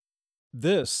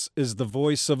This is the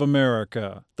voice of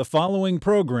America. The following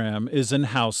program is in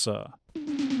Hausa.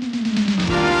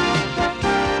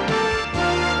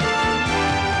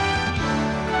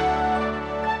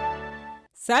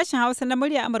 Sashen Hausa na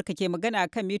murya Amurka ke magana a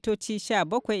kan mitoci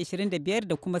 1725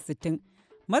 da kuma 60.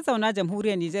 Mazauna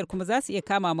jamhuriyar Nijar kuma za su iya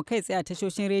kama mu kai tsaye a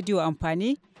tashoshin rediyo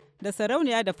amfani da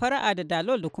sarauniya da fara'a da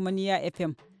dalol da kuma niya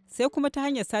FM. Sai kuma ta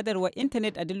hanyar sadarwar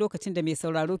intanet a duk lokacin da mai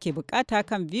sauraro ke bukata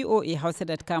kan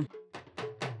voahausa.com.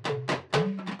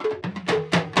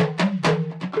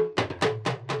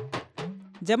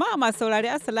 Jama'a masu saurari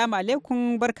Assalamu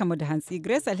alaikum barkamu da hantsi.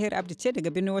 Grace Alheri Abdi ce daga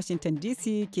birnin Washington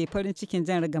DC ke farin cikin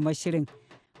jan rigamar shirin.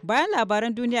 Bayan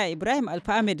labaran duniya Ibrahim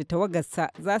Alfahame da tawagarsa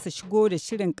za su shigo da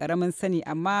shirin karamin sani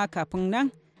amma kafin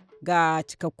nan ga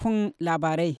cikakkun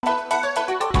labarai.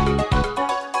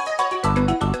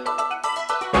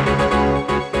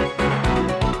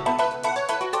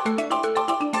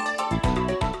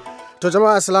 To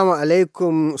jama'a assalamu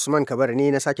alaikum, Usman Kabar ne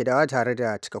na sake dawa tare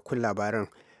da cikakkun labaran.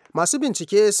 Masu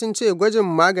bincike sun ce gwajin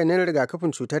maganin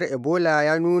rigakafin cutar Ebola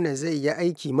ya nuna zai yi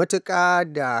aiki matuƙa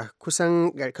da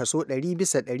kusan kaso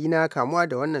 100% na kamuwa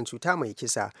da wannan cuta mai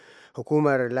kisa.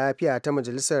 Hukumar Lafiya ta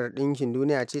Majalisar Ɗinkin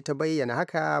Duniya ce ta bayyana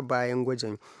haka bayan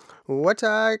gwajin.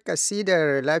 Wata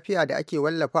kasidar lafiya da ake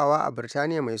wallafawa a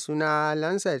Birtaniya mai suna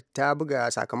Lancet ta buga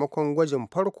sakamakon gwajin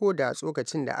farko da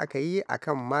tsokacin da aka yi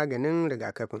akan maganin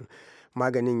rigakafin.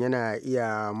 Maganin yana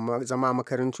iya zama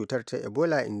makarin cutar ta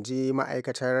Ebola, in ji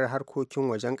ma'aikatar harkokin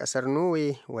wajen kasar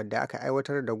Norway wadda aka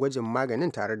aiwatar da gwajin maganin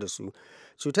tare da su.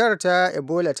 Cutar ta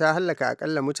Ebola ta hallaka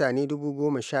akalla mutane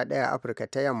 11,000 a Afirka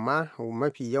ta yamma,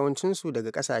 mafi yawancinsu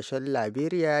daga kasashen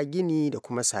Liberia, Gini da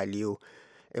kuma Saliyo.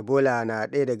 Ebola na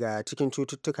ɗaya daga cikin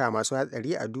cututtuka masu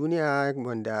hatsari a duniya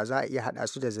wanda za a iya haɗa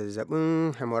su da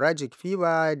zazzabin hemorrhagic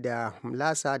fever da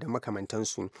lasa da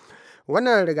makamantansu.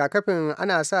 Wannan rigakafin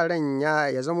ana sa ran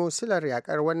ya zamo silar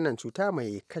yakar wannan cuta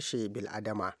mai kashe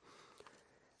bil'adama.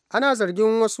 Ana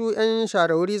zargin wasu 'yan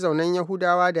share-wuri zaunen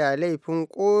Yahudawa da laifin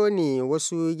ƙone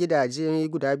wasu gidaje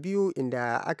guda biyu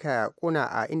inda aka ƙona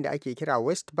a inda ake kira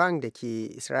West Bank da ke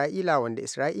Isra'ila, wanda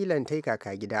Isra'ilan ta yi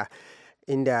kaka gida,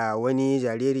 inda wani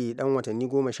jariri ɗan watanni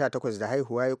 18 da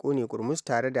haihuwa ya ƙone ƙurmus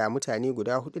tare da mutane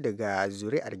guda 4 daga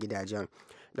zuri'ar gidajen.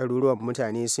 Ɗaruruwan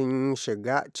mutane sun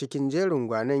shiga cikin jerin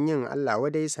gwanon yin Allah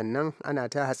wadai, sannan ana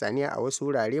ta hatsaniya a wasu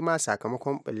wurare ma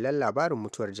sakamakon ɓullar labarin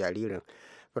mutuwar jaririn.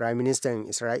 Firaministan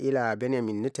Isra'ila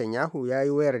Benjamin Netanyahu ya yi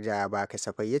wayar da ba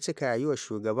kasafai ya cika yi wa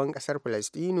shugaban ƙasar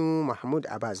Falastinu Mahmud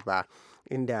Abbas ba,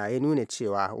 inda ya nuna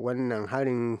cewa wannan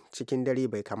harin cikin dare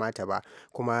bai kamata ba,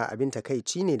 kuma abin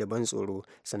takaici ne da ban tsoro,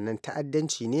 sannan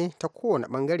ta'addanci ne ta kowane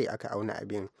ɓangare aka auna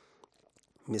abin.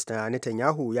 Mr.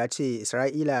 Netanyahu ya ce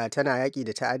Isra'ila tana yaƙi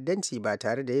da ta'addanci ba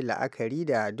tare da yin la'akari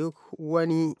da duk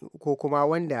wani ko kuma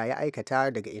wanda ya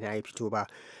aikata daga ina ya fito ba.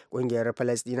 Ƙungiyar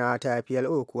Falasɗinawa ta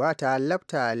PLO kuwa ta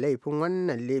lafta laifin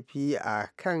wannan laifi a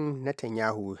kan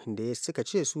Netanyahu, da suka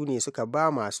ce su ne suka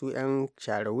ba masu 'yan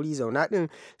share wuri zauna ɗin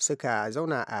suka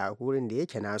zauna a wurin da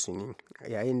yake nasu ne,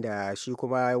 yayin da shi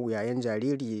kuma yayan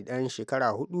jariri ɗan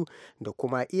shekara 4 da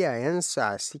kuma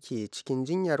iyayensa suke cikin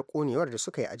jinyar ƙonewar da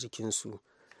suka yi a jikinsu.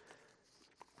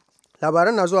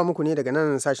 Labaran na zuwa muku ne daga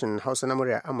nan sashen Hausa na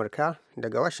muryar Amurka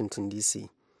daga Washington DC.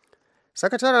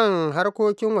 Sakataren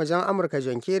harkokin wajen Amurka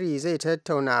John Kerry zai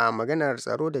tattauna maganar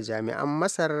tsaro da jami'an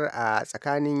Masar a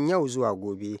tsakanin yau zuwa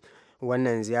gobe.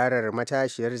 Wannan ziyarar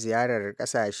matashiyar ziyarar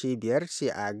ƙasashe 5 ce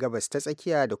a gabas ta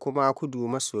tsakiya da kuma kudu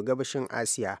maso gabashin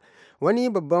Asiya. Wani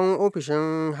babban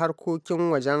ofishin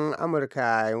harkokin wajen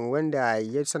Amurka wanda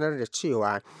ya sanar da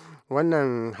cewa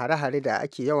wannan hare-hare da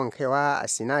ake yawan kaiwa a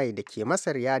Sinai da ke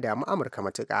Masar ya damu Amurka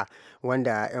matuƙa,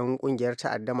 wanda 'yan ƙungiyar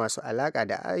ta'adda masu alaƙa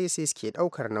da ISIS ke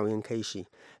ɗaukar nauyin kai shi.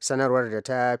 Sanarwar da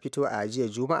ta fito a jiya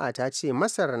Juma'a ta ce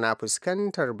Masar na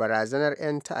fuskantar barazanar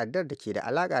 'yan ta'addar da ke da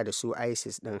alaƙa da su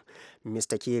ISIS ɗin.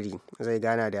 Mr. Kerry zai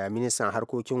gana da ministan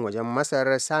harkokin wajen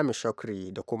Masar Sami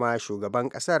Shukri da kuma shugaban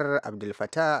ƙasar Abdel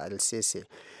Fattah al-Sisi.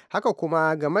 Haka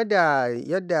kuma game da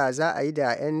yadda za a yi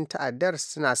da 'yan ta'addar,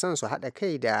 suna son su haɗa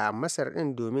kai da Masar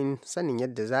ɗin domin sanin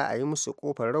yadda za a yi musu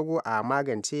ƙofar rago a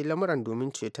magance lamuran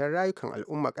domin ceton rayukan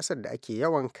al'umma ƙasar da ake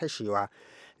yawan kashewa.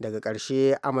 Daga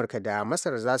ƙarshe Amurka da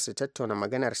Masar za su tattauna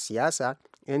maganar siyasa,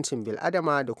 'yancin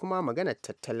bil'adama da kuma maganar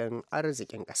tattalin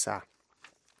arzikin ƙasa.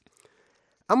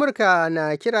 Amurka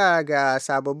na kira ga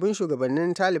sababbin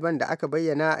shugabannin Taliban da aka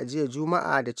bayyana a jiya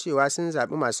Juma'a da cewa sun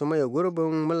zaɓi masu maye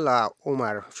gurbin Mullah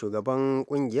Omar, shugaban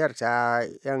ƙungiyar ta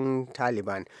 'yan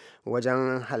Taliban,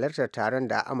 wajen halartar taron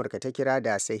da Amurka ta kira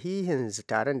da sahihin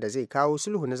taron da zai kawo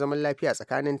sulhu na zaman lafiya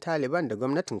tsakanin Taliban da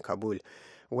gwamnatin Kabul.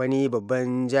 wani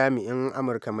babban jami'in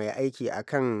amurka mai aiki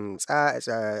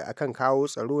akan kawo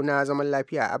tsaro na zaman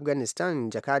lafiya a afghanistan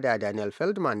jakada Daniel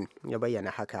Feldman ya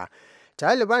bayyana haka.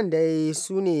 Taliban dai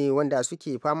su ne wanda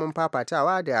suke faman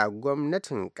fafatawa da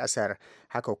gwamnatin kasar,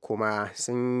 haka kuma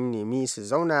sun nemi su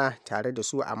zauna tare da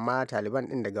su, amma Taliban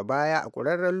ɗin daga baya a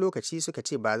ƙurarren lokaci suka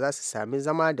ce ba za su sami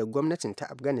zama da gwamnatin ta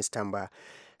Afghanistan ba.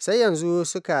 Sai yanzu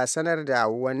suka sanar da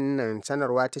wannan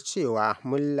sanarwa ta cewa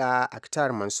Mullah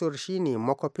Akhtar Mansur shine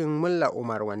makwafin Mullah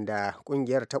Umar, wanda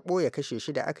kungiyar ta ɓoye kashe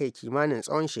shi da aka yi kimanin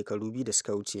tsawon shekaru 2 da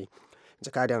suka wuce.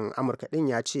 Jakadan Amurka ɗin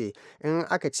ya ce in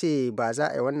aka ce ba za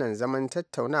a yi wannan zaman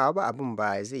tattaunawa ba, abin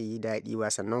ba zai yi daɗi ba,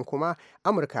 sannan kuma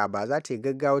Amurka ba za ta yi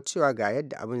gaggawa cewa ga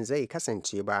yadda abin zai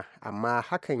kasance ba, amma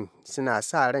hakan suna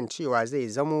sa ran cewa zai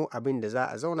zamo abin da za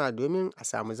a zauna domin a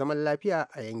samu zaman lafiya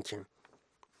a yankin.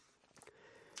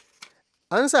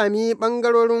 An sami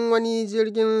ɓangarorin wani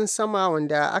jirgin sama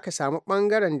wanda aka samu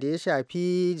ɓangaren da ya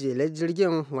shafi jelar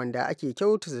jirgin, wanda ake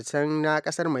kyautata zaton na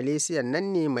ƙasar Malaysia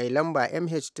nan ne, mai lamba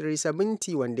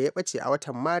MH370 wanda ya ɓace a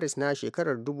watan Maris na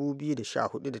shekarar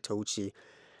 2014 da ta wuce.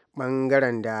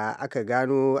 Ɓangaren da aka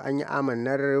gano an yi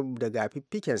amannar daga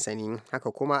fiffikensa ne,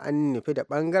 haka kuma an nufi da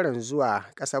ɓangaren zuwa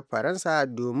ƙasar Faransa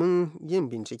domin yin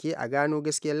bincike a gano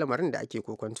gaskiyar lamarin da ake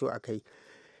kokonto a kai.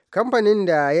 Kamfanin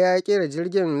da ya kera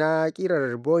jirgin na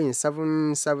kirar Boeing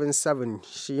 777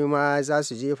 shi ma za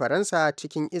su je Faransa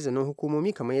cikin izinin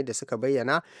hukumomi kamar yadda suka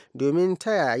bayyana, domin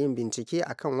taya yin bincike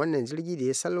akan wannan jirgi da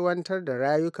ya salwantar da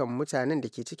rayukan mutanen da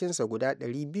ke cikinsa guda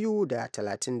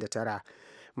 239.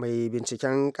 Mai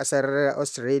binciken kasar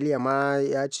Australia ma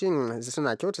ya ce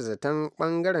suna kyauta zaton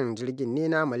bangaren jirgin ne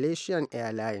na Malaysian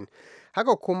Airlines.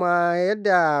 Haka kuma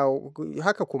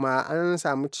an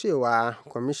samu cewa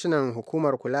kwamishinan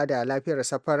hukumar kula da lafiyar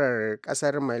safarar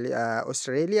kasar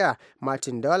Australia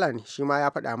Martin Dolan shi ma ya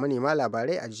faɗa manema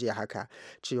labarai a jiya haka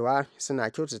cewa suna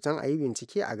kyautatan a yi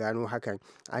bincike a gano hakan.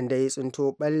 An dai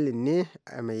tsinto ɓallin ne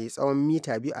mai tsawon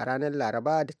mita 2 a ranar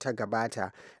Laraba da ta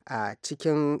gabata a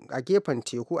gefen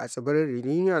teku a tsibirin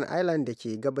Reunion Island da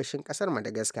ke gabashin kasar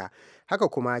Madagascar. Haka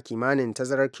kuma kimanin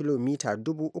tazarar kilomita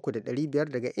 3,500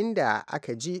 daga inda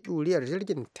aka ji ɗuriyar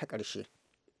jirgin ta ƙarshe.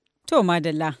 To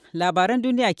madalla, labaran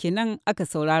duniya kenan aka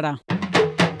saurara.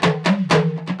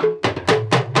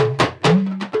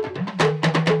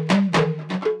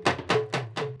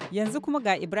 Yanzu kuma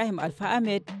ga Ibrahim Alfa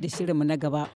Ahmed da shirinmu na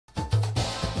gaba.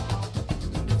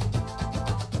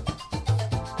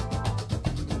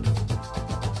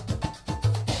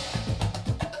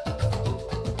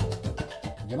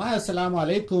 Jama'a assalamu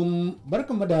alaikum,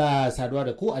 barkanmu da saduwa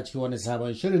da ku a cikin wani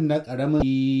sabon shirin na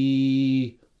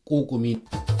ƙaramin kukumi.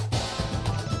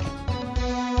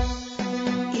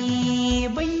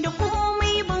 Ban da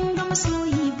komai ban ga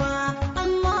masoyi ba,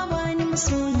 Allah ba ni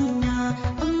masoyi na,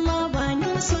 Allah ba ni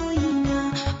masoyi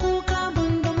na, kuka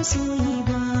ban ga masoyi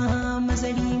ba,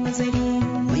 mazari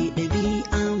mai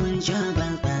ɗabi'a murja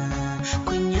baba,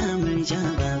 kunya murja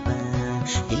baba,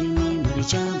 ilmi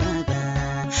murja baba,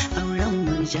 auren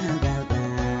murja baba,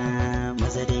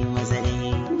 mazari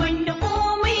banda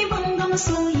komai ban ga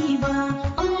masoyi ba,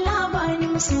 Allah ba ni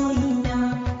masoyi na,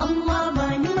 Allah ba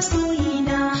ni masoyi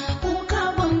na, kuka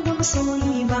ban ga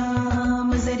masoyi ba,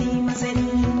 mazari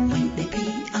mai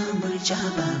ɗabi'a murja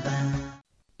baba.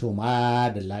 To ma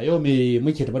da layo me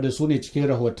muke tafa da su ne cikin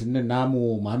rahotannin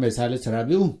namu, Muhammad Salisu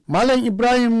Rabiu. Malam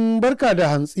Ibrahim barka da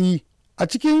hantsi. A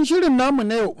cikin shirin namu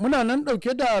na yau muna nan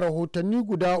ɗauke da rahotanni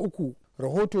guda 3.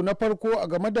 Rahoto na farko a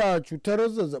game da cutar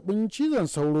zazzabin cizon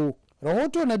sauro.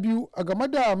 Rahoto na biyu a game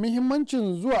da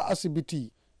muhimmancin zuwa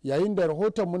asibiti. Yayin da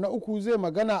rahotonmu na 3 zai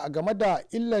magana a game da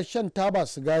illar shan taba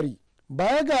sigari.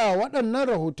 Baya ga waɗannan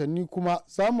rahotanni kuma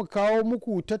za mu kawo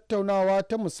muku tattaunawa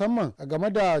ta musamman a game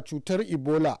da cutar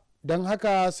Ebola. Don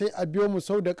haka sai a biyo mu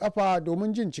sau da ƙafa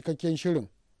domin jin cikakken shirin.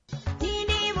 Ni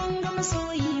dai ban ga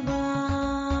masoyi ba,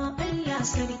 Allah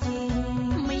sarki,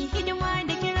 mai hidima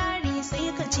da kirari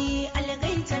sai ka ce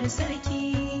algaitar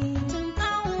sarki. Tun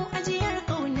kawo ajiyar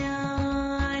ƙauna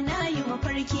na yi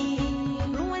mafarki,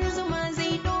 ruwan zuma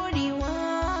zai ɗorewa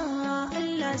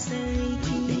Allah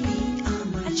sarki.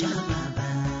 Murja baba,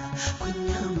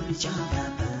 kunya murja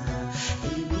baba,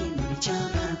 ilmi murja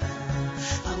baba,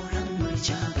 auren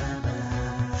murja baba,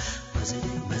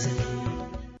 mazari.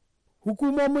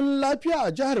 Hukumomin lafiya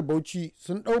a jihar Bauchi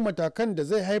sun ɗau matakan da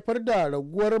zai haifar da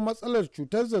raguwar matsalar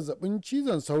cutar zazzabin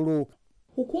cizon sauro.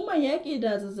 Hukumar yaƙi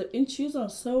da zazzabin cizon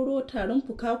sauro, tarin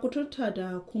fuka, kuturta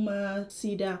da kuma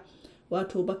sida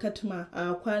wato bakatma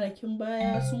a kwanakin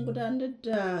baya sun gudanar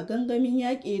da gangamin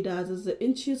yaƙi da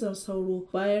zazzabin cizon sauro.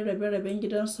 Bayan rabe-raben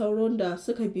gidan sauron da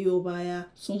suka biyo baya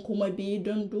sun kuma bi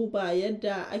don duba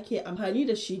yadda ake amfani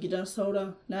da shi gidan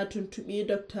sauron. Na tuntuɓi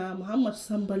Dr. Muhammad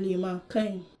Sambalima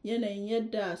kan yanayin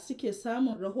yadda suke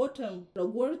samun rahoton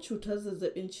raguwar cutar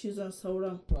zazzabin cizon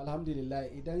sauron. To alhamdulillah,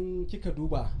 idan kika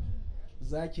duba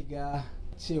za ki ga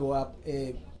cewa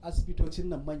asibitocin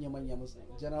nan manya-manya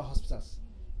general hospitals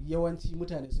yawanci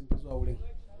mutane sun fi zuwa wurin,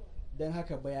 don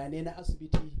haka bayanai na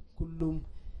asibiti kullum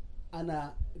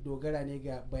ana dogara ne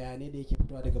ga bayanai da yake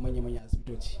fitowa daga manya-manya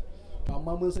asibitoci.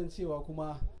 Amma mun san cewa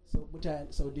kuma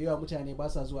sau da yawa mutane ba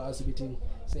sa zuwa asibitin,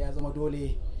 sai ya zama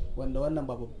dole, wanda wannan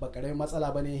ba karamin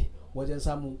matsala ba ne wajen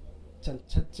samun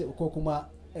cancance ko kuma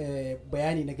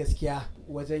bayani na gaskiya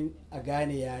wajen a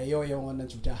gane ya yawan wannan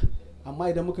cuta. Amma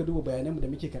idan muka duba bayananmu da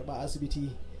muke karba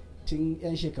asibiti tun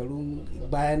 'yan shekarun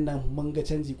bayan nan, mun ga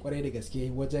canji kwarai da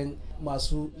gaske wajen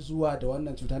masu zuwa da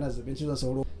wannan cuta na zazzabin cizon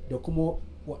sauro da kuma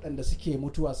waɗanda suke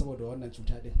mutuwa saboda wannan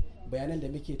cuta din. Bayanan da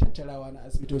muke tattarawa na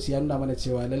asibitoci ya nuna mana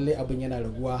cewa lallai abin yana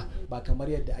raguwa ba kamar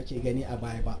yadda ake gani a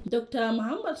baya ba. Dr.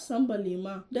 Muhammad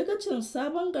Sambalima, dagacin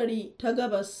Sabon Gari ta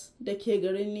Gabas da ke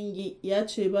garin Ningi, ya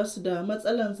ce ba su da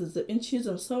matsalan zazzabin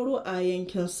cizon sauro a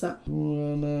yankinsa.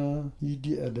 Sunana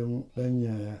Idi Adamu dan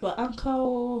yaya. Ba an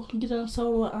kawo gidan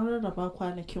sauro an rarraba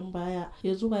kwanakin baya,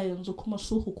 ya zuwa yanzu kuma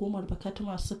su hukumar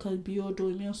Bakatma suka biyo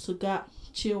domin su ga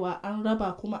cewa an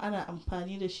raba kuma ana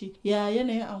amfani da shi. Ya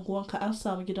yanayin anguwanka, an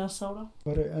samu gidan sauran?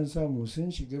 Kwarai an samu,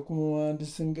 sun shiga kuma duk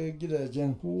sun ga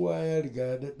gidajen kowa ya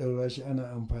riga da daura shi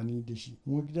ana amfani da shi.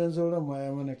 Mu gidan sauran ma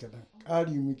ya mana kaɗan,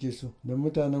 ƙari muke so da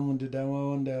mutanenmu da dama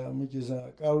wanda muke son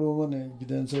a ƙaro mana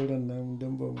gidan sauran nan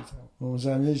don ba mu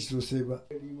same shi sosai ba.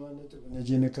 Na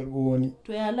je na karɓo wani.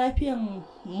 To ya lafiyan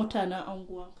mutanen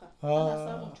anguwanka? Ana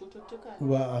samun cututtuka?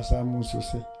 Ba a samu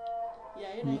sosai.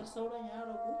 Ya yanayin sauran ya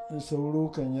ragu? Sauro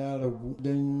kan ya ragu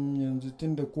don yanzu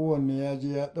tunda kowanne ya je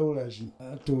ya ɗaura shi,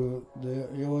 to da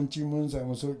yawanci mun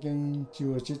samu sauƙin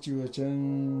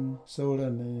ciwace-ciwacen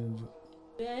sauran nan yanzu.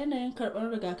 Ya yanayin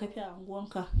karɓar rigakafi a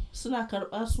unguwanka, suna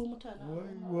karɓa su mutane?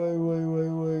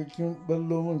 Wai kin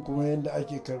ballo min kuma yadda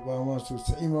ake karɓa ma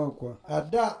sosai ma kuwa. A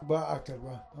da ba a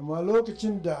karɓa, amma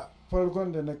lokacin da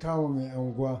farkon da na kama mai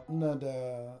anguwa, ina da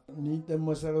ni dan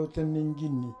masarautar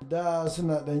Ningin ne, da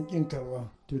suna dan kin karba,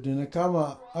 to da na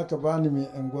kama aka bani mai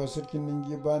anguwa, sarkin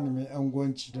Ningi bani mai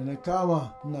anguwanci, da na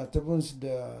kama ina ta bin su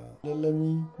da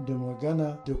lallami da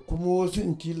magana da kuma wasu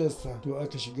in tilasta, to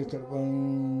aka shiga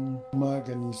karban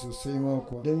magani sosai ma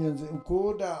kuwa. Dan yanzu in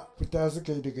ko da fita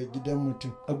suka yi daga gidan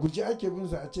mutum, a guji ake bin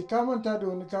su, a ce ka manta da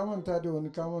wani, ka manta da wani,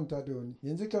 ka manta da wani.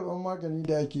 Yanzu karban magani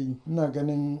da ake yi, ina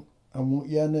ganin amma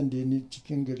iya nan da ni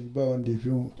cikin gari ba wanda ya fi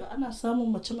mu. To ana samun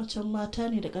mace-macen mata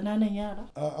ne da ƙananan yara?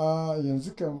 A'a,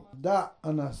 yanzu kam da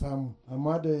ana samu,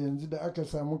 amma da yanzu da aka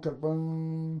samu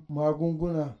karɓan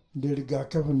magunguna da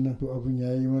rigakafin nan, to abin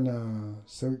ya yi mana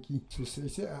sauki sosai,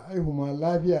 sai a aihu ma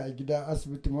lafiya a gida,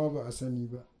 asibiti ma ba a sani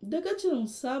ba. Dagacin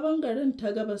Sabon Garin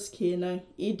ta Gabas kenan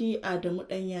Idi Adamu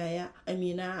dan yaya.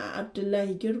 Amina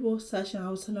Abdullahi Girbo, sashen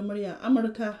Hausa na muryar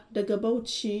Amurka daga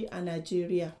Bauchi a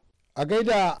Najeriya. A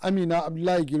gaida Amina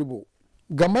Abdullahi Girbo.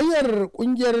 Gamayyar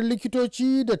kungiyar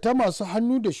likitoci da ta masu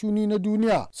hannu da shuni na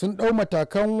duniya sun ɗau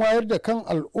matakan wayar da kan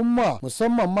al'umma,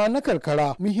 musamman ma na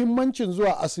karkara, muhimmancin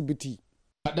zuwa asibiti.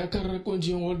 Haɗakar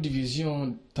kungiyar World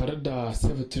Division tare da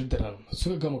Save Children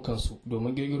suka gama kansu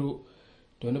domin ƙirƙiro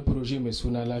da wani proje mai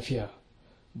suna lafiya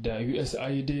da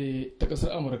USAID ta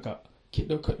ƙasar Amurka ke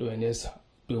ɗaukar ɗawainiyarsa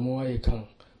domin waye kan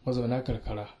mazauna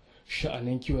karkara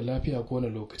sha'anin kiwon lafiya kowane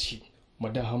lokaci.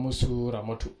 Madaha musu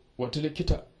Ramatu, wata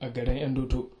likita a garin yan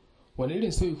doto, wani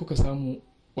irin sauyi kuka samu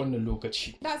wannan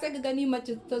lokaci? Da sai ka gani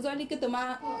mace ta zo likita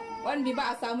ma wani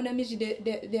ba a samu namiji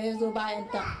da ya zo bayan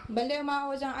ta, balle ma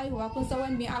wajen aihuwa kun san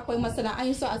wani akwai masana, an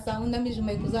yi so a samu namiji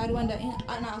mai kuzari wanda in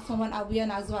ana son wani abu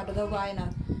yana zuwa daga baya yana.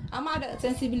 Amma da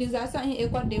sensibilization in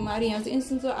ekwar da mari yanzu in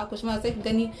sun zo a kushma sai ka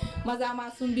gani maza ma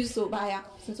sun bi so baya,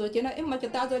 sun so kenan in mace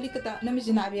ta zo likita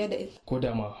namiji na biye da ita. Ko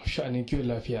da ma sha'anin kiwon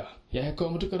lafiya ya haifar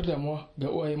matukar damuwa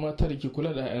ga uwaye mata da ke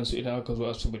kula da 'ya'yansu idan aka zo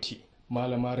asibiti.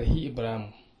 Malama Rahi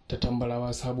Ibrahim ta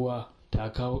Tambarawa Sabuwa ta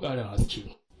kawo ƙarin haske.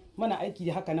 Muna aiki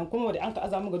da haka nan, kuma da an ka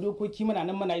azamu ga dokoki muna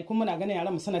nan muna yi, kuma muna ganin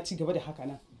yaran mu suna ci gaba da haka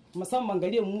nan. Musamman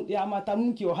gare mu ya mata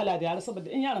mun ke wahala da yara, saboda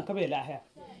in yaron ka bai lahiya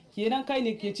kenan kai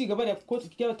ne ke ci gaba da ko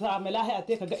kyauta mai lahiya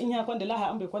ta kaga in ya kwanda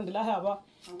lahiya an bai kwanda lahiya ba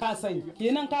ka sani,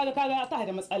 kenan kaga ta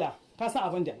da matsala, ka san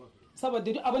abin da, saboda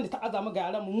duk abin da ta azama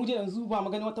ga yaran mu je yanzu ba mu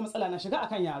gani wata matsala na shiga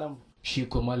akan yaran mu. Shi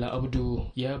kuma Malam Abdu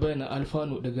ya bayyana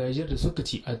alfanu da gajiyar da suka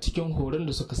ci a cikin horon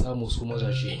da suka samu su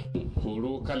mazaje.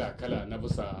 Horo kala-kala na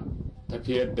bisa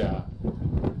tafiyar da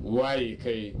waye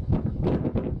kai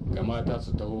ga mata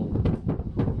su taho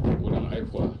wurin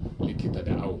haihuwa likita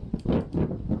da awo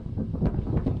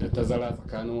da tazara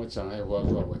tsakanin waccan haihuwa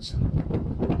zuwa waccan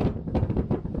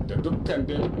da dukkan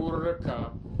dai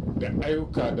ƙurarraka da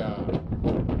ayyuka da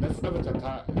na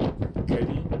tsabtata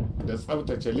gari da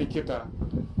tsabtace likita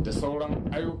da sauran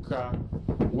ayyuka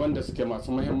wanda suke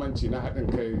masu muhimmanci na haɗin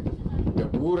kai da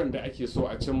burin da ake so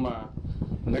a cimma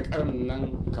na ƙarnin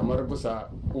nan kamar bisa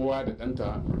uwa da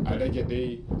ɗanta a rage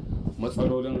dai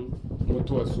matsalolin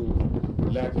mutuwarsu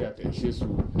lafiya ta ishe su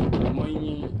mun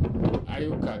yi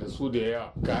ayyuka da su da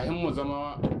yawa kafin mu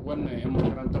zama wannan 'yan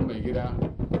makarantar mai gida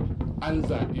an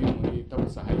zaɓe mu ne ta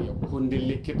musu hanyar kundin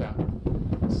likita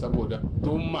saboda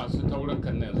duk masu taurin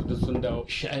kan yanzu duk sun dawo.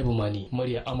 Sha'ibu Mani,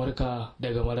 murya Amurka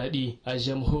daga Maradi a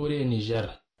jamhuriyar Nijar.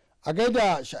 A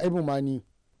gaida Sha'ibu Mani,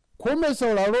 ko mai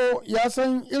sauraro ya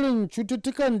san irin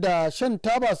cututtukan da shan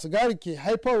taba sigari ke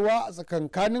haifarwa a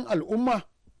tsakankanin al'umma?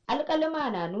 Alƙaluma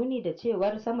na nuni da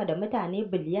cewar sama da mutane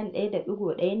biliyan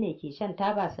 1.1 ne ke shan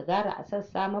taba sigari a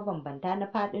sassa mabambanta na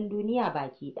faɗin duniya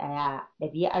baki ɗaya.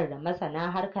 Ɗabi'ar da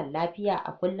masana harkar lafiya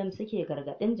a kullum suke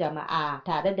gargaɗin jama'a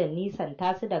tare da nisan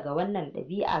tasu daga wannan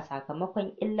ɗabi'a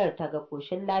sakamakon illar ta ga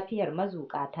ƙoshin lafiyar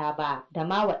mazuƙa taba da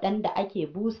ma waɗanda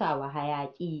ake busawa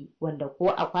hayaƙi, wanda ko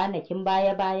a kwanakin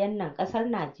baya-bayan nan ƙasar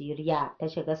Najeriya ta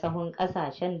shiga sahun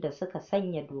ƙasashen da suka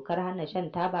sanya dokar hana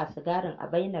shan taba sigarin a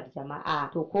bainar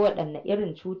jama'a. To ko waɗanne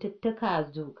irin cututtuka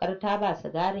zuƙar taba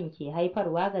sigarin ke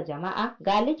haifarwa ga jama'a?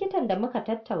 Ga likitan da muka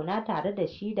tattauna tare da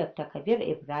shi Dr. Kabir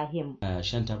Ibrahim.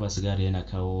 Shan taba sigari yana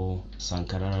kawo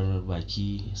sankarar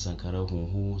baki, sankarar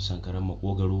hunhu, sankarar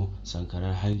makogaro,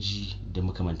 sankarar hanji da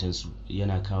makamantansu.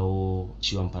 Yana kawo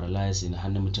ciwon paralysis na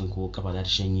hannun mutum ko kafa za ta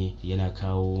shanye, yana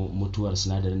kawo mutuwar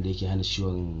sinadarin da yake hana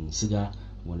ciwon siga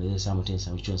wanda zai sa mutum ya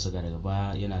samu ciwon suga daga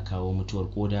baya, yana kawo mutuwar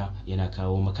koda, yana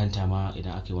kawo makanta ma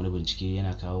idan aka yi wani bincike,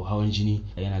 yana kawo hawan jini,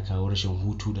 yana kawo rashin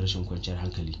hutu da rashin kwanciyar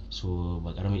hankali. So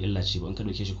ba karamin illa ce ba. In ka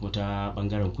dauke shi kuma ta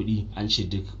bangaren kuɗi, an ce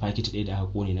duk fakiti ɗaya da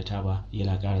aka kone na taba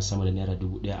yana ƙara sama da naira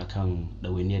 1000 akan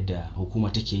ɗawainiyar da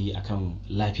hukuma take yi akan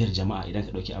lafiyar jama'a idan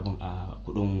ka dauki abin a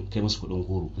kuɗin kai musu kuɗin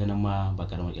goro, ganin ma ba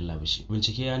karamin illa ba ce.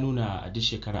 Bincike ya nuna a duk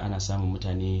shekara ana samun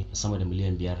mutane sama da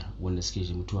miliyan 5 wanda suke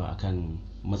mutuwa akan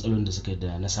matsalolin da suka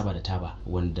da nasaba da taba,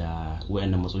 wanda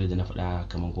wayannan matsaloli da na faɗa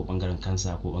kamar ko bangaren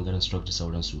kansa ko bangaren stroke da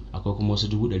sauransu. Akwai kuma wasu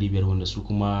 500,000 wanda su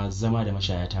kuma zama da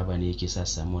mashaya taba ne yake sa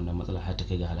su samu wannan matsala har ta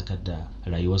kai ga halakar da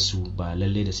rayuwarsu, ba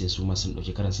lalle da sai su ma sun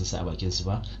dauki karan sun sa a bakin su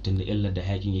ba, tunda illar da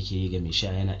hayakin yake yi ga mai sha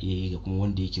yana iya yi ga kuma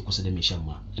wanda yake kusa da mai shan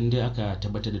ma. In dai aka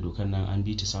tabbatar da dokar nan an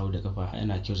bi ta sawu da kafa,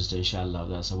 yana kyautata insha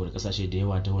Allah, saboda kasashe da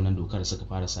yawa ta wannan dokar suka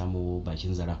fara samu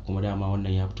bakin zara, kuma dama wannan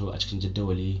ya fito a cikin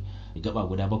jaddawali gaba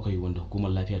guda 7 wanda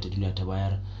hukumar lafiya ta duniya ta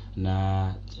bayar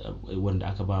na wanda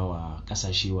aka ba wa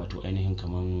kasashe, wato ainihin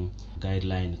kaman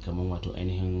guideline, kaman wato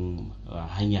ainihin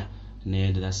hanya na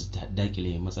yadda za su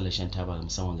dakile matsalar shan taba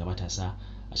musamman ga matasa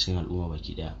a cikin al'umma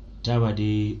baki daya. Taba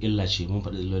dai illa ce, mun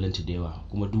faɗi illolinta da yawa,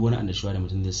 kuma duk wani annashuwa da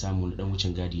mutum zai samu na dan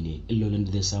wucin gadi ne. Illolin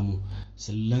da zai samu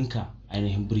sun lanka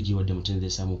ainihin burgewar da mutum zai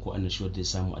samu ko annashuwar da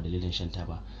zai samu a dalilin shan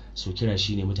taba. So kira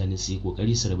shine mutane su yi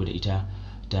kokari su rabu da ita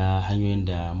ta hanyoyin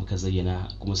da muka zayyana,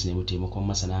 kuma su nemi taimakon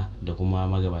masana da kuma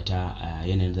magabata a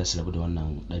yanayin da za su rabu da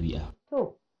wannan ɗabi'a.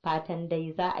 To, fatan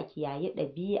dai za a kiyaye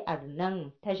ɗabi'ar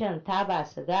nan ta shan taba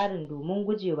sigarin domin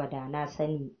gujewa da na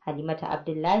sani. Halimata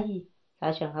Abdullahi,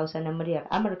 sashen Hausa na muryar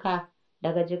Amurka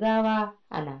daga Jigawa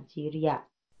a Najeriya.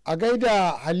 A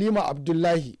gaida Halima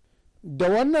Abdullahi. Da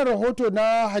wannan rahoto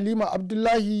na Halima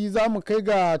Abdullahi za mu kai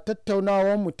ga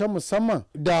tattaunawarmu ta musamman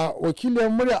da wakiliyar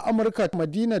muryar Amurka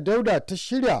Madina Dauda ta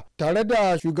shirya tare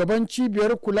da shugaban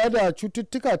cibiyar kula da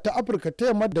cututtuka ta Afirka ta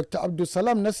Yamma Dr.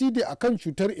 Abdulsalam Nasidi akan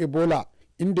cutar Ebola,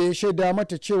 inda ya shaida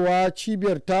mata cewa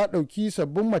cibiyar ta ɗauki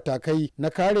sabbin matakai na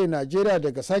kare Najeriya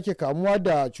daga sake kamuwa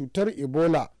da cutar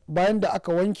Ebola bayan da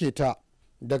aka wanke ta.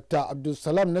 Dr.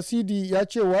 Abdulsalam Nasidi ya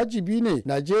ce wajibi ne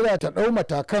Najeriya ta ɗau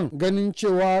matakan ganin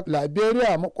cewa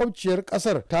Liberia makwabciyar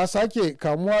ƙasar ta sake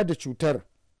kamuwa da cutar.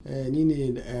 Ni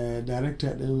ne darakta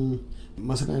ɗin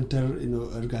masana'antar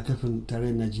rigakafin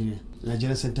tarayyar Najeriya,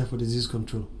 Nigeria Center for Disease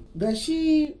Control. Ga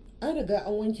shi an riga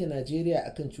an wanke Najeriya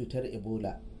akan cutar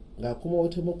Ebola, ga kuma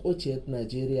wata makwabciyar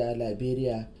Najeriya,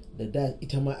 Liberia, da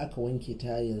ita ma aka wanke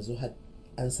ta, yanzu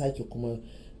an sake kuma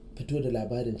fito da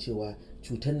labarin cewa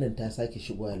cutar nan ta sake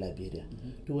shigowa Liberia.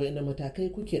 To wayanne matakai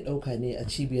kuke ɗauka ne a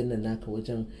cibiyar nan naka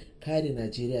wajen kare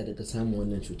Najeriya daga samun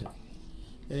wannan cuta?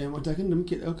 Matakan da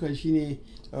muke ɗauka shine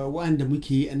wa'anda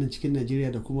muke yi a nan cikin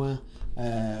Najeriya da kuma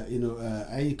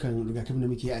ayyukan rigakafin da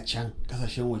muke yi a can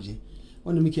kasashen waje.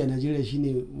 wanda muke a Najeriya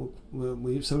shine mu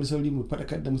yi sauri mu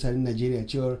faɗakar da mutanen Najeriya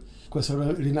cewa ko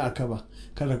sauran rina akaba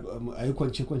kada a yi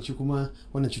kwance kuma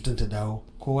wannan cutar ta dawo.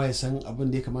 Kowa ya san abin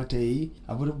da ya kamata ya yi,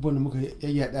 abubuwan da muka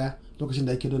yayyada lokacin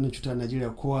da ake da wannan cuta a Najeriya,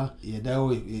 kowa ya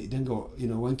dawo ya dinga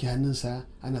wanke hannunsa,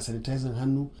 ana sanitizing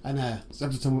hannu, ana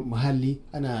tsaftace muhalli,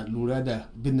 ana lura da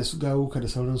binne su gawuka da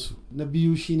sauransu. Na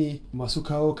biyu shine masu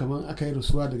kawo kamar aka yi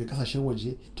rasuwa daga kasashen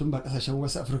waje tun ba kasashen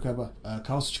wasu Afirka ba,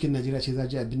 kawo su cikin Najeriya ce za a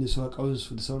je a binne su a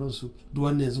ƙauyensu da sauransu. Duk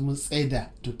wannan yanzu mun tsaida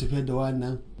tafiyar da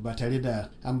wannan ba tare da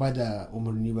an ba da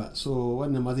umarni ba. So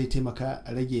wannan ma zai taimaka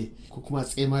a rage ko kuma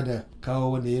tsema da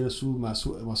kawo wanda ya rasu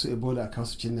masu Ebola a kawo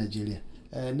su cikin Najeriya.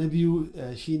 Na biyu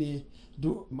shine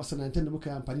duk masana'antar da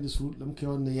muka amfani da su da muka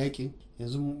yi wannan yakin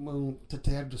yanzu mun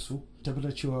tattayar da su,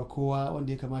 tabbatar cewa kowa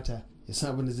wanda ya kamata ya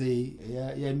san abin da zai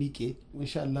ya miƙe.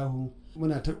 Insha Allah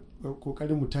muna ta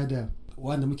kokarin mu da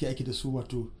wanda muke aiki da su,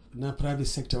 wato na private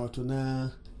sector, wato na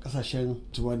kasashen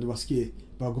wanda ba suke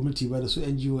ba gwamnati ba, da su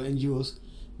NGOs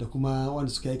da kuma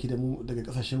wanda suka yaki da mu daga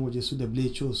kasashen waje, su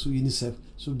WHO, su UNICEF,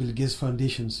 su Bill Gates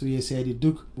Foundation, su USAID,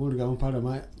 duk mun riga mun fara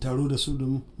ma taro da su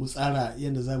don mu tsara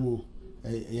yadda za mu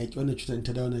yaki wannan cutar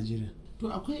ta dawo Najeriya. To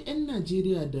akwai 'yan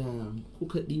Najeriya da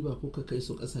kuka ɗiba kuka kai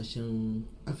su kasashen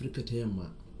Afirka ta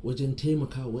yamma wajen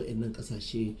taimaka waɗannan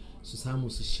kasashe su samu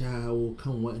su shawo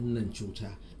kan waɗannan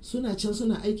cuta. Suna can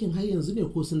suna aikin har yanzu ne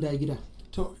ko sun da gida?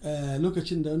 To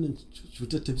lokacin da wannan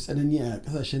cutar ta fi tsanani a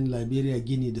kasashen Liberia,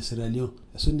 Guinea da Sierra Leone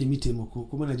sun nemi taimako,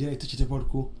 kuma Najeriya ita ce ta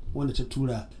farko wanda ta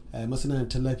tura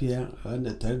masana'antar lafiya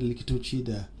wanda tare da likitoci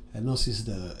da nurses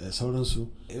da sauransu.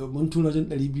 Mun tura wajen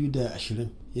 220,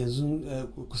 yanzu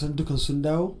kusan dukan sun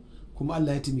dawo, kuma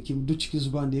Allah ya taimake mu duk cikin su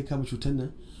ba wanda ya kama cutar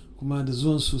nan, kuma da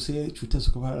zuwan su sai cutar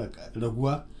suka fara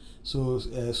raguwa. So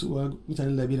su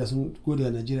mutanen Liberia sun gode wa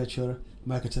Najeriya cewa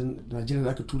ma'aikatan Najeriya da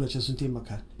aka tura can sun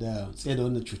taimaka da tsaye da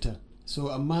wannan cutar. So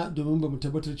amma domin ba mu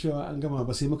tabbatar cewa an gama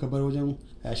ba sai muka bar wajen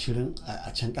 20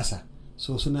 a can ƙasa.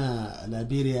 So suna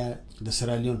Liberia da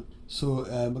Sierra Leone. So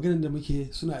maganar da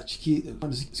muke suna ciki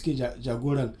wanda suke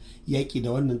jagoran yaƙi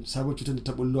da wannan sabon cutar da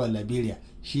ta bullo a Liberia.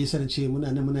 Shi yasa na ce muna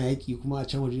yaƙi, kuma a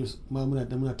can waje ma muna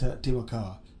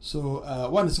taimakawa. So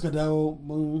wanda suka dawo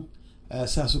mun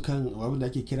sa su kan abin da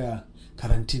ake kira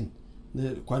karantin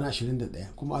na kwana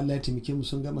 21, kuma Allah ya taimake mu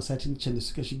sun gama satin can da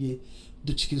suka shige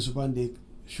duk cikin su ba da ya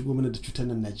shigo mana da cutar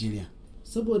nan Najeriya.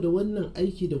 Saboda wannan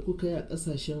aiki da kuka yi a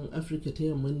kasashen Afirka ta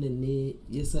yamma nan ne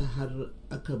yasa har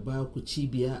aka ba ku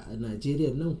cibiya a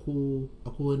Najeriya nan, ko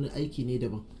akwai wani aiki ne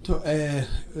daban? To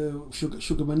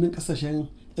shugabannin kasashen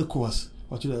ECOWAS,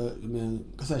 wato da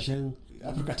kasashen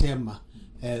Afirka ta yamma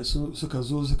suka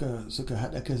zo suka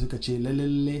haɗa kai suka ce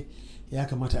lalle ya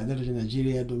kamata a daraja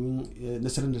Najeriya domin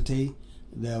nasarar da ta yi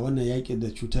da wannan yaƙi da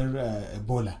cutar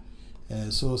Ebola.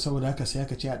 So saboda haka sai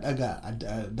aka ce a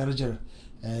ɗaga darajar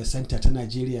center ta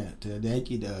Najeriya da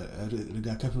yaƙi da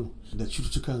rigakafin da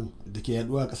cututtukan da ke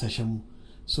yaduwa a ƙasashenmu.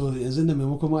 So yanzu da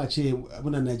maimakon a ce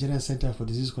muna Nigerian Center for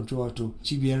Disease Control, wato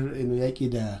cibiyar yaƙi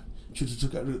da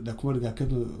cututtuka da kuma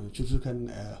rigakafin cututtukan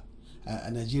a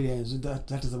Najeriya, yanzu za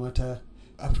ta zama ta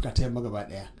Afirka ta yamma gaba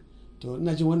ɗaya. To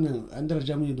ina jin wannan an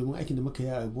daraja mu ne domin aikin da muka yi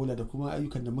a Ebola da kuma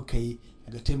ayyukan da muka yi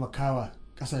ga taimakawa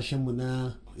kasashenmu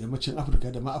na yammacin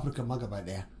Afirka da ma Afirka ma gaba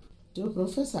daya. To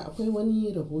Professor, akwai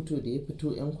wani rahoto da ya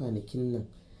fito 'yan kwanakin nan,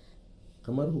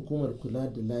 kamar hukumar kula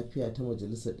da lafiya ta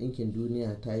Majalisar Ɗinkin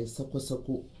Duniya ta yi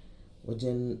sako-sako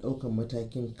wajen ɗaukan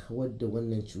matakin kawar da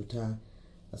wannan cuta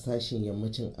a sashen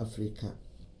yammacin Afirka.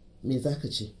 Me za ka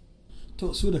ce?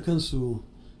 To su da kansu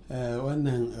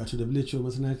wannan wato WHO,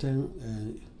 masana'antar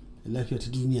lafiya ta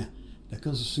duniya, da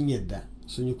kansu sun yadda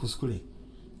sun yi kuskure,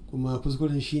 kuma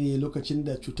kuskuren shine lokacin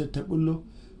da cutar ta bullo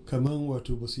kamar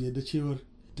wato ba su yadda cewar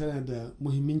tana da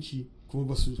muhimmanci, kuma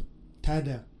ba su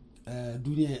tada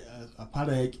duniya a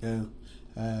fara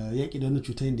yaƙi da wannan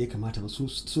cutar da ya kamata ba.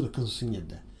 Su da kansu sun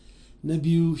yadda. Na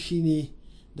biyu shine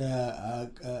da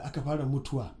aka fara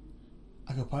mutuwa,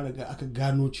 aka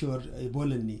gano cewar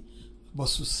Ebola ne, ba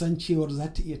su san cewar za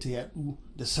ta iya ta yadu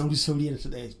da sauri da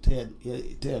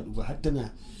ta yadu ba, har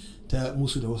tana ta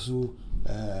musu da wasu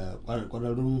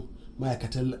kwararrun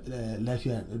ma'aikatan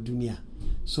lafiya na duniya.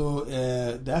 So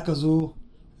da aka zo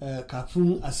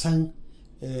kafin a san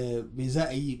me za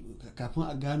a yi, kafin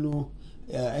a gano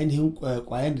ainihin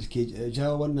kwayan da ke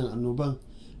jawo wannan annoban,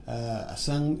 a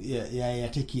san yaya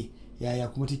take, yaya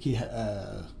kuma take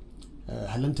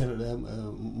halantar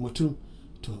mutum,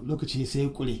 to lokaci sai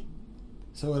kure.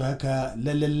 Saboda haka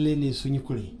lalle ne sun yi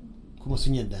kure kuma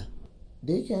sun yadda.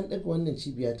 Da yake an ɗaga wannan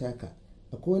cibiya taka,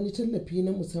 akwai wani tallafi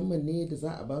na musamman ne da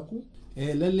za a baku?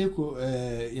 Lalle ko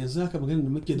yanzu haka magana da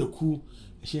muke da ku,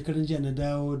 shekarun jiya na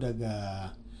dawo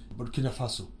daga Burkina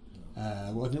Faso,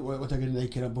 wata gari na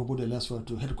kira Bobo da Las,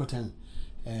 wato headquarter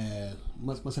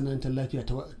masana'antar lafiya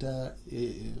ta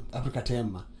Afirka ta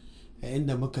yamma,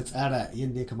 inda muka tsara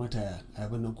yadda ya kamata a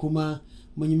nan. Kuma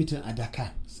mun yi mitin a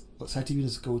Dakar sati biyu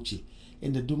da suka wuce,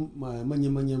 inda duk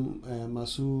manyan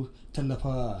masu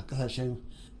tallafawa kasashen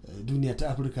duniya ta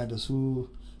Afirka da su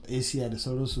Asia da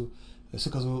sauransu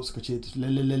suka zo suka ce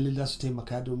lalle za su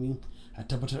taimaka domin a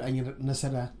tabbatar an yi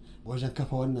nasara wajen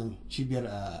kafa wannan cibiyar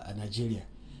a Najeriya.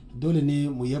 Dole ne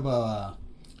mu yaba wa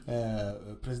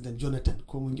President Jonathan,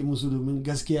 ko mun ki musu, domin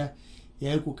gaskiya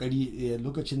ya yi kokari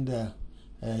lokacin da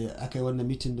aka yi wannan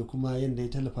mitin, da kuma yadda ya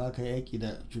tallafa aka yaki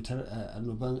da cutar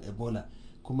annoban Ebola,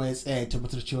 kuma ya tsaya ya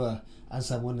tabbatar cewa an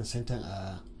samu wannan sentan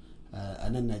a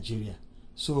nan Najeriya.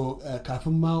 So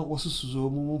kafin ma wasu su zo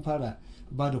mun fara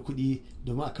ba da kuɗi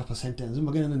domin a kafa senta. Yanzu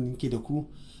magana nan nake da ku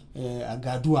a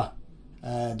Gaduwa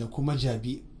da kuma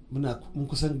Jabi mun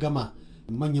kusan gama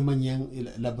manya-manyan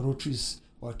laboratories,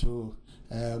 wato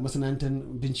masana'antar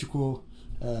binciko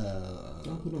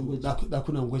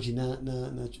dakunan gwaji na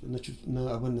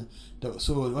abin nan da,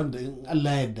 so wanda in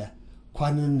Allah yadda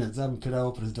kwanan nan za mu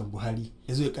kirawo President Buhari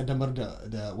ya zo ya kaddamar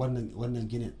da wannan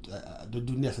ginin da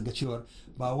duniya su ga cewa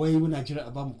ba wai muna jira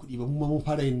a bamu kuɗi ba, mu mun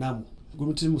fara yin namu,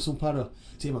 gwamnatinmu sun fara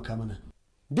taimaka mana.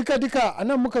 Duka a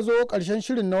nan muka zo ƙarshen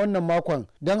shirin na wannan makon,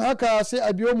 don haka sai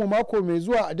a biyo mu mako mai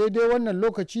zuwa a daidai wannan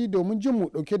lokaci domin jin mu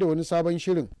ɗauke da wani sabon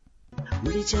shirin.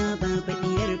 Murja baba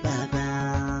diyar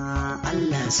baba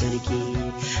Allah sarki,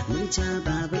 murja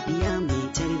baba diya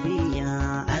mai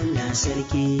tarbiyya Allah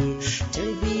sarki,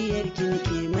 tarbiyyar ki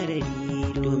nake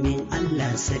marari domin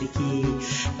Allah sarki,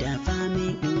 da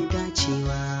fami in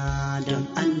dacewa don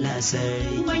Allah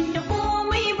sarki. Wanda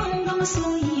komai ban ga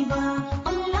masoyi ba,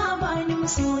 Allah ba ni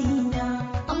masoyina,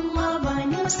 Allah ba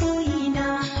ni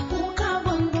masoyina, kuka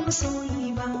ban ga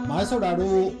masoyi ba. Masu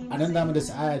sauraro, a nan damu da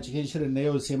sa'aya cikin shirin na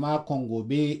yau, sai makon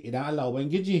gobe idan Allah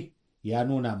Ubangiji ya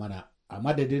nuna mana. A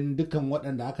madadin dukkan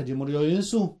waɗanda aka ji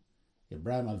muryoyinsu,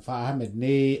 Ibrahim Alfa Ahmed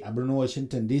ne a birnin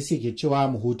Washington DC ke cewa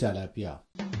mu huta lafiya.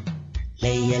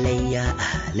 Layya layya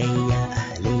layya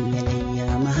layya layya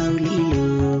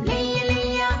mahaulilo. Layya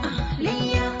layya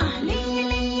layya layya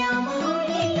layya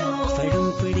mahaulilo.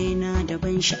 Farin fure na da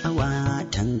ban sha'awa,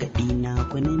 tangaɗi na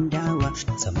kunin dawa,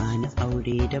 zama na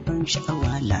aure da ban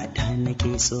sha'awa, lada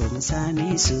nake so mu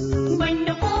same su.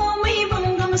 Banda komai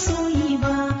ban ga masoyi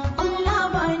ba, Allah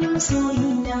ba ni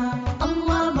masoyina,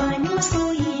 Allah ba ni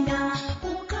masoyina,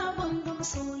 kuka ban ga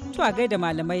masoyina. To a gaida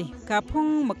malamai,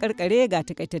 kafin mu karkare ga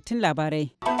takaitattun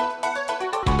labarai.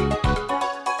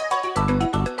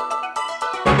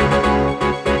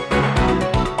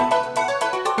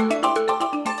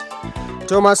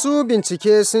 To masu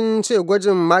bincike sun ce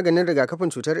gwajin maganin rigakafin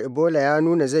cutar Ebola ya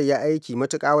nuna zai yi aiki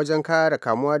matuƙa wajen kare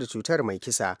kamuwa da cutar mai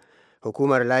kisa.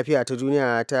 Hukumar Lafiya ta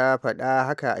Duniya ta faɗa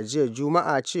haka a jiya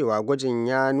Juma'a cewa gwajin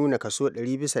ya nuna kaso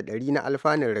 100% na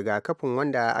alfanun rigakafin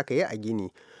wanda aka yi a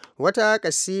Gini. Wata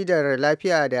kasidar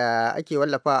lafiya da ake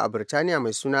wallafa a Birtaniya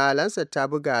mai suna Lancet ta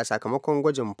buga sakamakon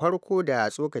gwajin farko da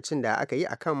tsokacin da aka yi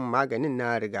akan maganin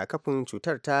na rigakafin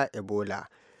cutar ta Ebola.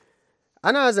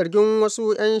 Ana zargin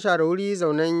wasu 'yan share-wuri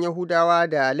zaunen Yahudawa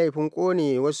da laifin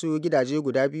ƙone wasu gidaje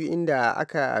guda biyu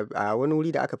a wani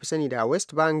wuri da aka fi sani da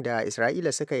West Bank da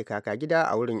Isra'ila suka yi kaka gida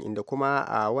a wurin, inda kuma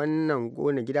a wannan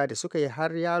ƙone gida da suka yi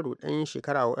har yaro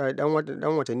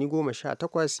ɗan watanni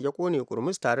 18 ya ƙone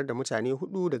ƙurmus tare da mutane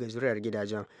 4 daga zuriyar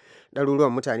gidajen. Ɗaruruwan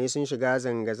mutane sun shiga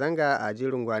zanga-zanga a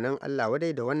jerin gwanon Allah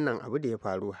wadai da wannan abu da ya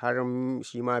faru, har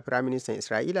shi ma Firaministan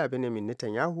Isra'ila Benjamin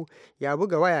Netanyahu ya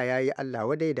buga waya ya yi Allah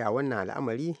wadai da wannan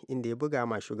al'amari, inda ya buga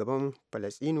ma shugaban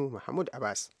Falasɗinu Mahmud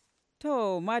Abbas.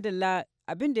 To madalla,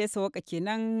 abin da ya sawaka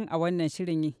kenan a wannan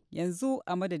shirin. Yanzu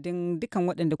a madadin dukan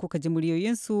waɗanda kuka ji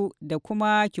muryoyinsu da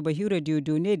kuma Kibahiro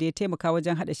Diodone da ya taimaka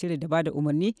wajen haɗa shirin da bada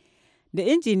umarni, da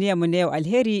injiniyan mu na yau,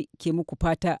 Alheri ke muku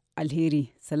fata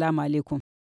alheri. Salamu alaikum.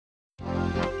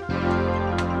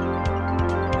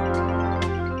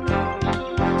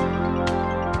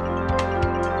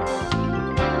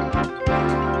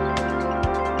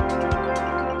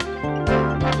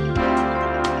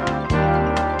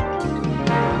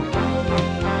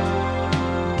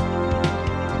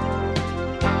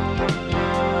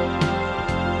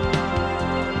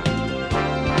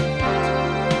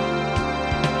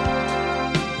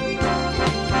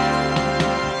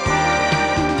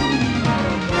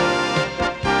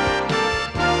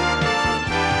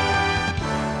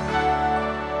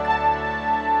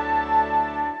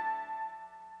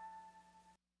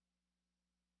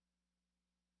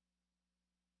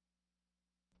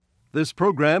 This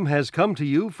program has come to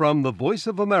you from the Voice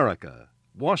of America,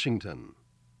 Washington.